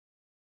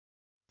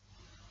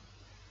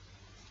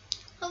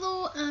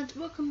Hello and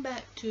welcome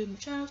back to my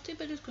channel.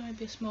 Today there's going to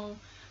be a small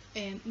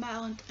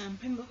Matalan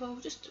Primark haul.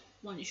 Just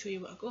want to show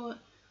you what I got.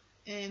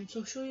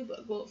 So I'll show you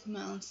what I got from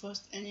Matalan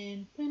first, and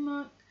then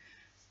Primark.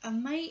 I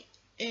might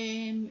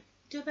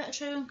do a bit of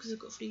try on because I've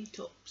got 3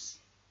 tops.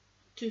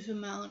 2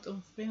 from Matalan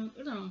and Primark.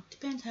 I don't know,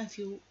 depends how I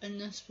feel in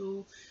this.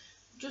 We'll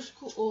just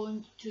go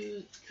on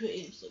to 2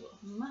 items that I got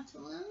from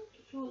Matalan.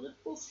 So they're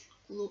both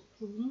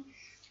clothing.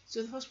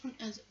 So the first one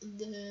is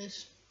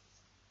this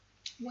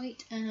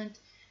white and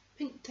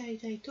pink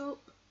tie-dye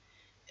top.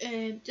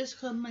 Just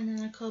come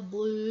in a colour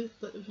blue,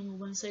 but there's only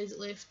one size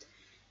left.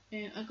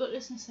 I got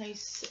this in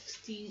size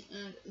 16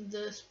 and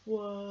this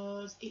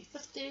was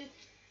 $8.50.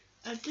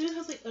 I do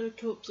have like other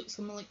tops, like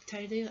some like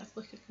tie-dye. I have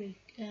like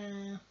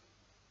a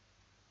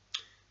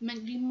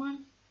mint green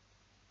one,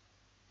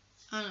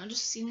 and I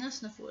just seen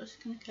this and I thought it was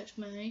gonna catch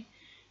my eye.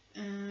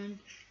 And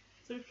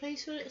for the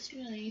price for it, it's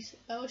really nice.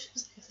 I wish it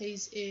was like a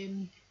size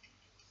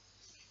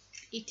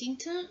 18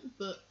 to it,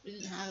 but we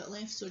didn't have it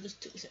left, so I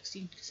just took the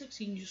 16.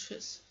 16 just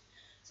fits.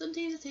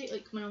 Sometimes I take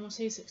like my normal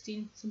size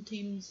 16,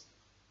 sometimes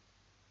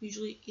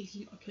usually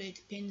 18 or 20,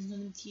 depending on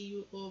the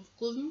material of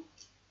clothing.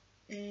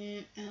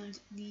 And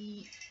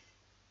the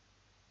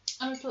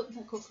other top that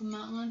I got from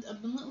Matalan,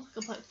 I've been looking like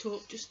a black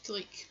top, just to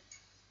like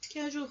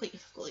casual, like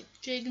if I've got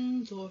like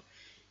jeggings or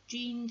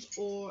jeans,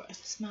 or if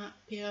it's a matte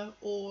pair,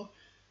 or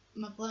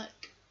my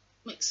black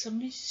like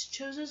summer's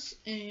trousers.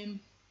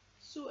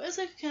 So it's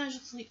like a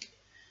casual like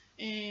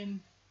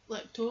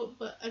black top,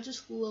 but I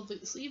just love like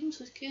the sleeving,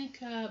 so it's kind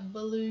of like a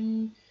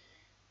balloon,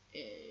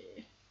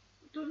 I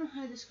don't know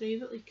how to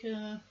describe it, like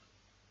a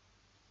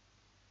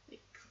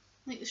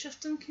like the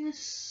shifting kind of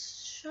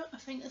shirt, I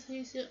think that's how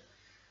you say it,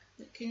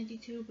 that kind of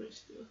detail, but it's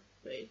still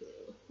very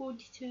little whole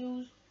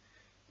details.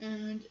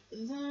 And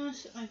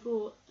this I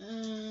got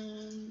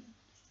in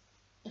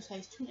a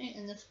size 20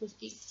 and this was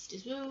 $8.50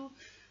 as well,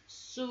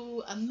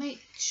 so I might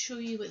show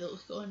you what they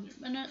look on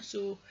in a minute,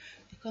 so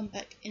I'll come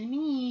back in a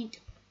minute.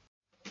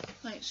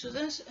 Right, so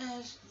this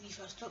is the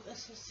first top.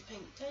 This is the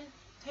pink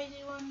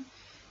tidy one.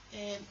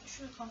 It's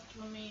really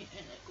comfortable on me,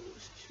 and it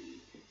goes to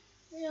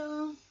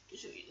there to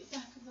show you the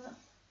back of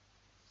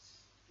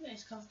it.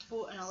 It's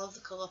comfortable, and I love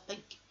the colour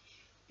pink.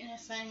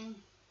 Anything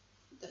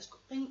that's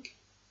got pink,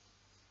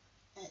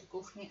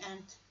 go for me.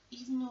 And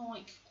even though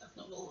like I've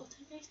not got a lot of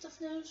tie-dye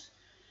stuff now,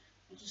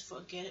 I just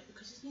thought I'd get it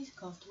because it's nice and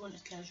comfortable and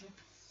it's casual.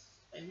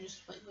 I can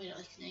just like wear it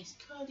like a nice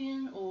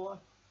cardigan, or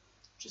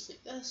just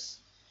like this,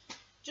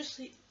 just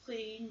like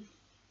plain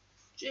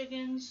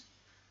jeggings.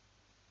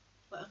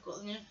 But I've got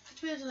in there.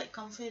 If it's like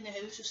comfy in the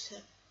house, just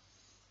sit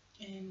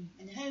in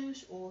the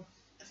house, or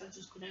if I'm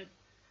just going out,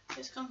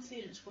 it's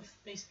comfy and it's worth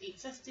the price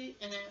 $8.50.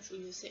 And then I'll show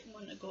you the second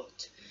one I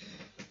got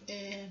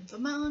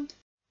from Matalan.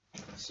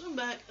 So I'm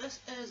back. This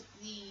is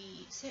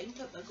the second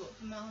top I got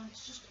from Matalan.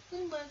 It's just a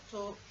plain black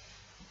top,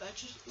 but I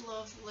just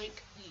love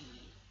like the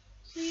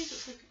sleeves.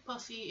 It's like a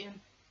puffy and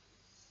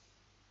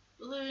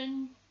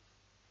balloon,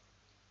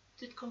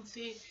 did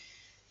comfy,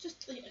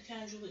 just like a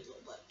casual like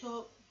little black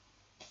top.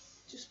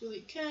 Just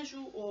really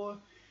casual, or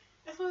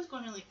if I was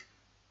going to like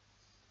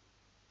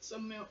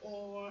somewhere,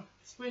 or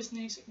if it was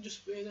nice, I can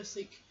just wear this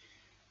like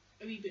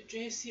a wee bit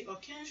dressy or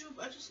casual,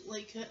 but I just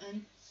like it.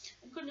 And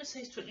I've got a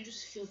size 20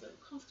 just to feel a bit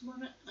comfortable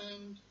in it.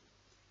 And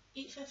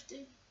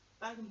 $8.50,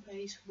 bargain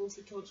price for both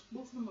the tops.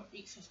 Both of them were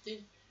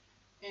 $8.50.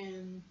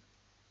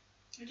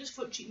 I just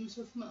thought cheating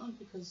myself from it on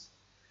because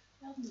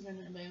I haven't done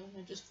it in a while,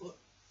 and I just thought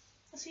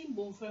I seen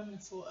both of them and I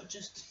thought I'd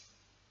just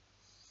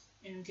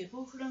get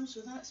both of them.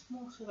 So that's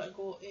mostly what I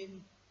got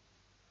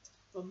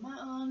from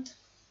Matalan,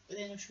 but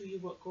then I'll show you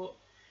what I got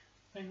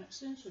Primark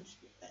soon, so I'll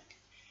just be back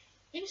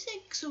in a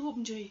sec. So I hope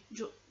you enjoy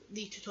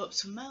the 2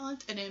 tops from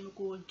Matalan, and then we'll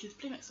go on to the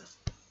Primark stuff.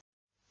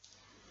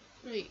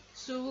 Right,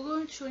 so we're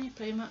going to show you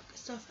Primark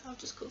stuff. I've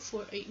just got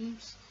 4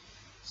 items,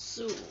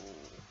 so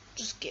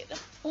just get them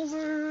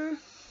over.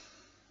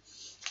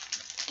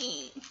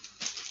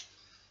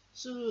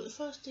 So the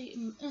first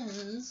item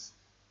is,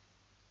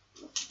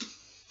 I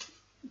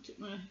took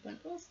my headband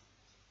off.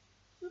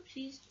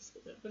 Oopsies, just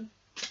got that one.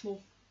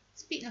 Well,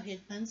 speaking of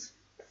headbands,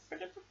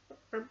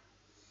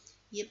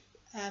 yep,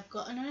 I've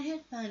got another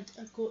headband.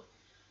 I've got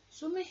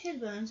so many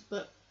headbands,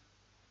 but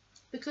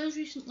because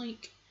recently,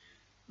 like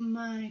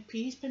my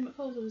previous Primark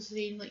hauls, I was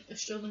saying like I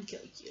was struggling to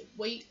get like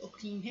white or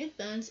cream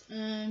headbands,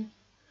 and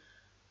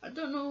I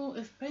don't know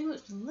if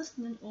Primark's been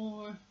listening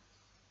or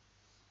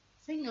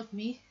thinking of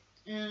me,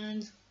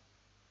 and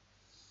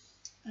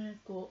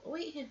I've got a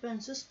white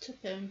headband. So it's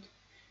 £2,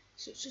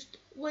 so it's just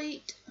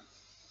white,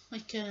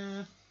 like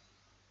a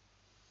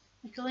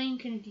line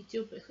kind of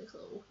detail, but like a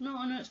little knot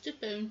on it. It's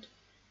 £2,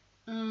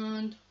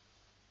 and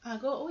I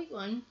got a white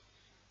one,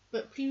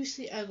 but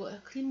previously I got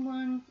a cream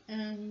one,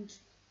 and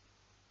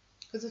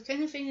because I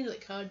kind of find it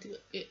like hard to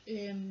get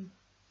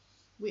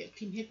white or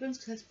cream headbands,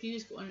 because I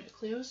previously got one at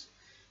Claire's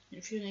and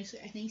it's really nice,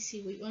 like a nice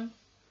white one.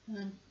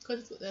 And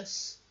because I've got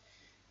this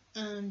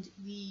and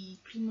the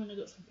cream one I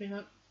got from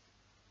Primark,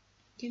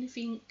 I kind of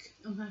think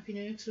I'm happy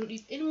now because I don't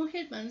need any more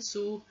headbands.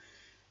 So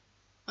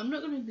I'm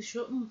not going to be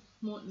shopping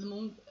more at the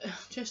moment,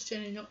 just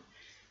trying to not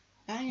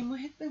buying more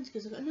headbands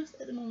because I've got enough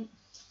at the moment.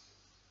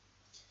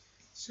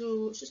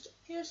 So it's just a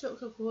pair of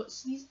socks I've got.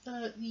 So these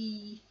are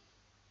the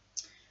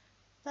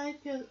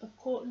 5 pairs of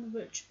cotton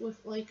which with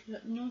like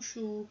a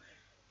no-show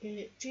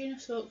trainer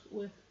socks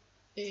with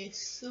a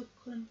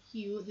silken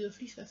heel. They were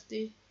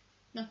 $3.50.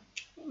 No,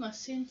 what am I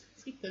saying?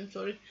 £3,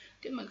 sorry.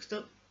 Get mixed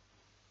up.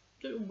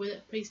 Don't know where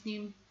that price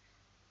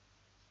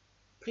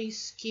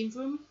came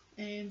from.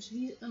 So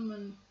these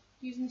I'm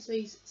using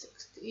size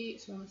 6 to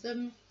 8, so I'm a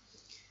 7.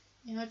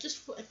 And I just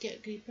thought I'd get a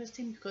grey this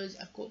time because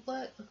I've got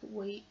black, I've got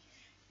white,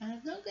 and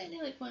I've not got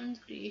any like ones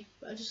grey,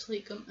 but I just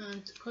like them,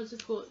 and because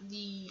I've got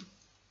the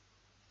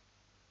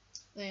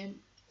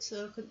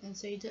silicone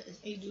inside it,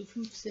 it's ideal for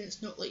me because then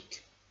it's not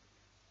like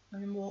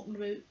when I'm walking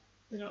about,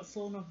 they're not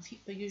falling off my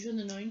feet by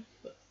usually annoying,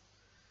 but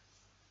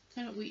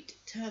cannot wait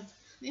to have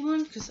them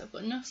on because I've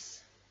got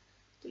enough.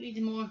 Don't need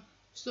any more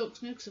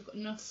socks now because I've got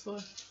enough for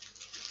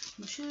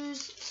my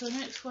shoes. So the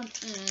next one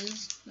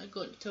is, I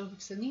got to tell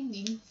because I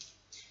need them,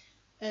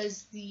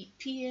 is the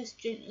PS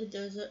Gently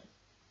Does It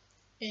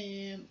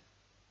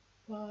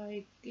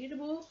by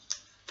Gatorable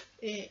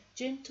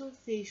Gentle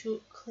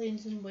Facial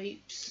Cleansing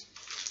Wipes.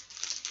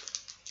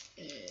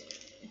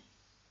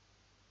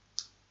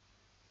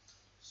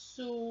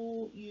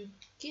 So you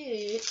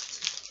get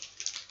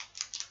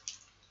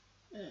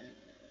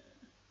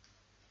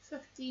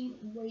 15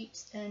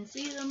 wipes and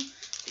 3 of them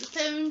for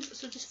 £1,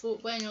 so just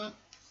thought why not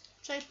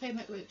try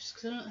Primark wipes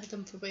because I've not had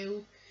them for a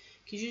while,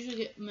 because usually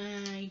get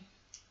my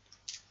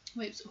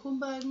wipes at home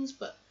bargains,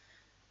 but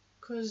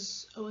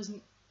because I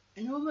wasn't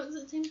in home at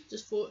the time,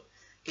 just thought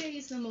get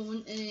these in the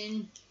moment and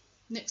then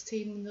next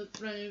time when they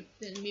run out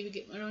then maybe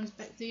get my runs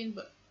back again.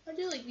 But I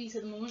do like these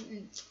at the moment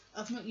and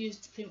I've not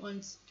used the print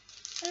ones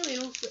in a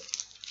while, but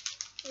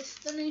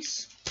they're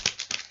nice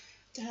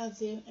to have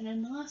there. And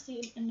then the last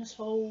item in this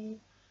haul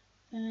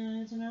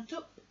is another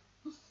top.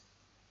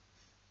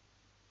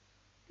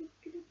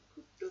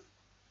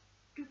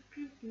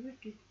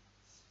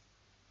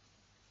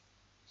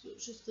 So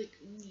it's just like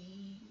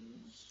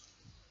these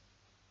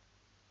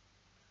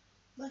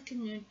black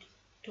and nude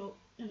top,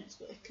 and it's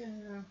got like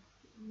a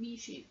V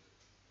shape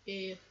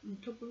on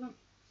top of it.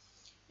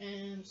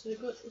 So I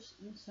got this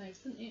in size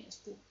 20, it's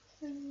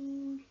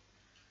 £4,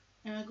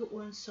 and I got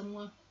one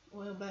similar a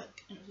while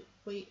back, and it was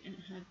white and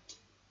it had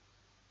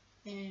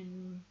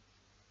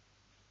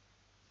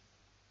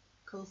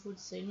colourful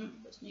design on it,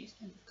 but it's nice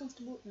and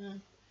comfortable,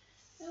 and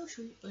I'll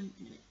show you in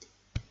a minute.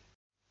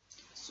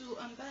 So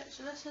I'm back.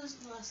 So this is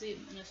the last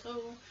item in this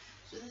haul.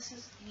 So this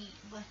is the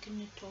black and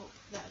nude top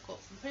that I got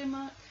from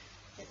Primark.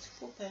 It's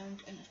 £4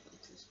 and it's got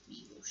like this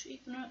wee little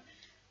shape in it.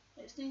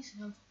 It's nice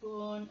and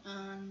comfortable on,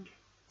 and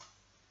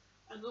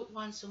I got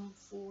one some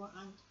before,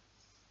 and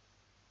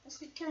it's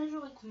like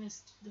casual, like when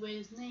the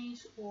weather's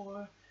nice,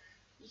 or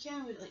you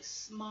can wear it like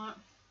smart,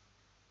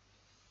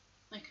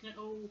 like a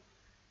little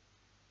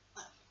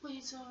like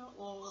blazer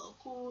or a little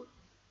coat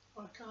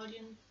or a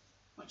cardigan,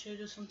 which I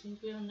do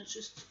sometimes wear, and it's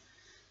just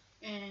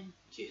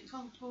cute and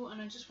comfortable.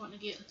 And I just want to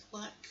get like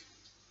black.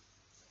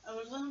 I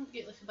was looking to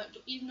get like a black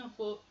top, even though I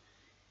got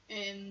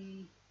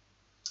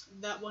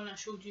that one I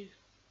showed you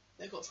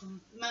that I got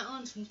from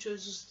Matalan from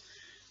trousers.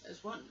 I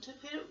just wanted to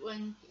pair it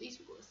when these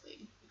were a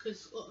thing,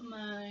 because a lot of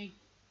my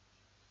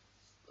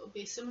little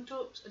base summer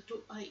tops I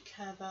don't like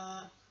have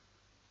a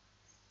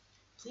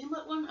plain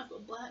black one. I've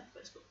got black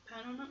but it's got a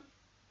pan on it,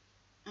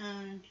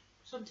 and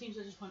sometimes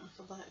I just want like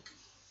a black.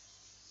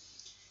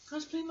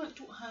 Because Primark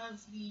don't have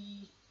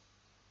the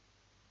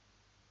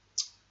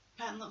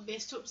pattern like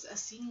best tops that I've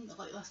seen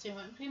like last time I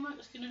went in Primark,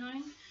 it's kind of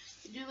annoying.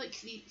 They do like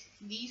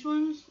these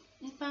ones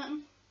in the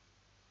pattern.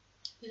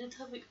 They did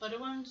have like other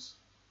ones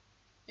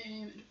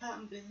in the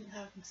pattern, but they didn't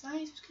have my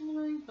size, which was kind of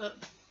annoying. But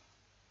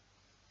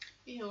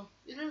you know,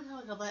 they did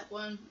have like a black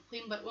one, a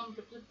plain black one,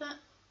 but it was a bit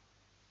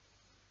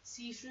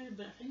see through.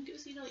 But I think it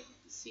was either like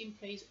the same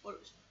price or it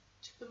was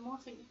 £2 more.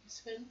 I think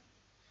it's £7.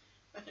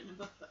 I can't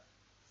remember, but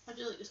I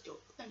do like this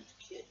top and it's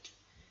cute.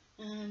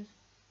 And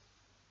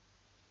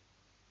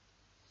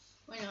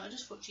why not? I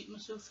just thought cheat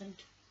myself, and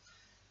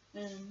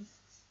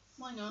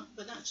why not?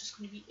 But that's just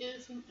going to be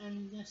everything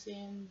in this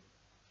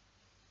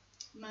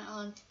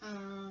Matalan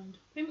and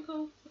Primark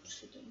haul. I'll just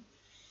sit down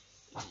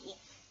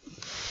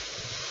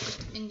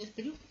in this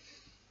video.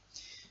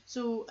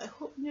 So I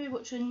hope you enjoy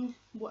watching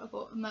what I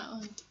got in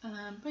Matalan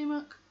and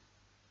Primark.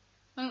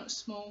 I know it's a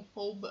small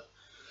haul, but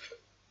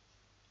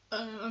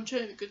I'm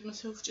trying to be good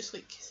myself, just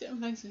like certain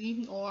things in the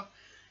evening, or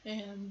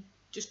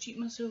just treat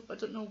myself. I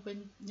don't know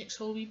when next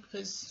haul will be,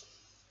 because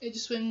it's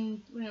just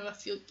whenever I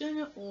feel like doing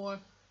it, or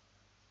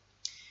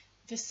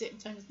if it's certain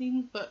things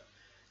needing. But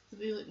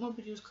there'll be like more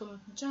videos coming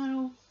on the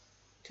channel,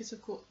 because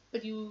I've got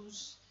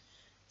videos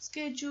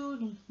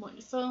scheduled and wanting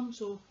to film,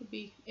 so there'll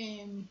be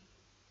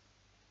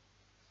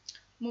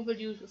more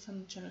videos within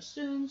the channel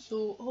soon.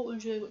 So I hope you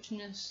enjoy watching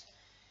this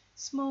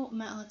small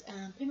Matalan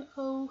and Primark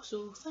haul.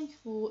 So thank you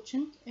for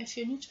watching. If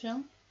you're new to the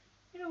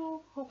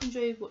channel, hope you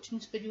enjoy watching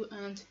this video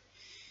and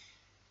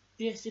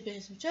the rest of the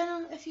videos on the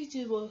channel. If you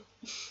do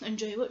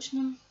enjoy watching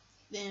them,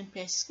 then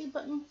press the subscribe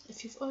button.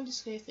 If you've already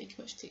subscribed, thank you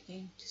very much for taking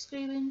time to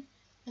subscribing.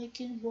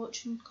 liking,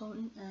 watching,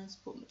 commenting and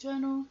support my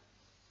channel.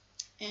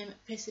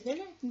 Press the bell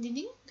icon ding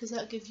ding, because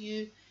that'll give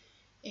you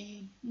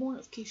more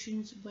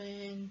notifications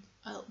when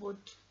I upload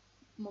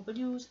more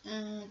videos,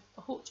 and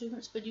I hope to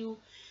next video,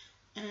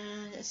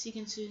 and I'll see you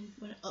again soon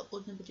when I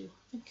upload the video.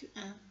 Thank you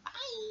and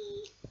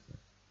bye!